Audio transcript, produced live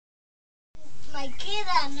my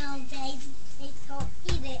kiddo nowadays. They don't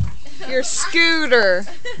eat it. Your scooter.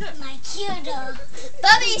 My kiddo.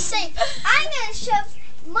 Bubby say, I'm gonna shove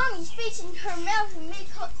Mommy's face in her mouth and make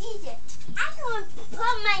her eat it. I'm gonna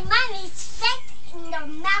put my mommy's face in your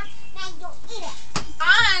mouth and you'll eat it.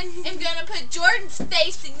 I am gonna put Jordan's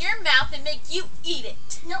face in your mouth and make you eat it.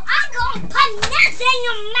 No, I'm gonna put nuts in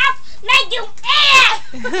your mouth, make you eat it.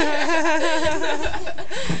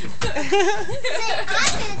 Say,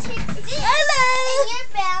 I'm gonna take this in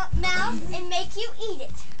your mouth and make you eat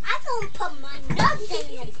it. I'm gonna put my nuts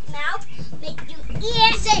in your mouth, make you eat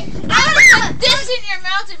it. Say, I'm gonna put this in your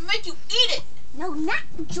mouth and make you eat it. no, not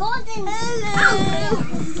Jordan's mouth.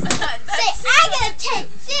 Say, I'm gonna take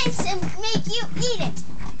this and make you eat it.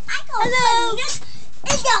 I'm gonna put this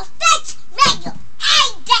in your face, make you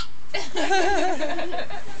eat it.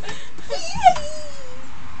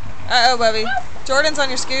 Uh-oh, Bubby. Jordan's on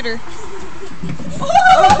your scooter.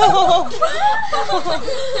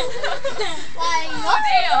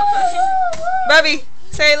 Bubby,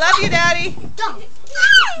 say I love you, Daddy. Don't.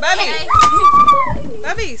 Bubby.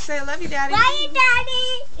 Bubby, say I love you, Daddy. Bye,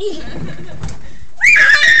 Daddy.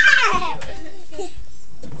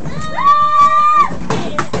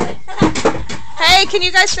 Hey, can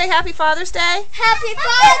you guys say Happy Father's Day? Happy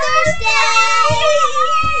Father's Day!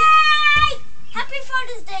 Happy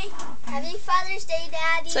Father's Day. Happy Father's Day,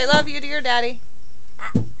 Daddy. Say love you to your daddy.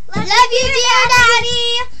 Love you, dear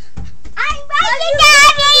Daddy. I love you,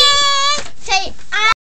 Daddy. Say, I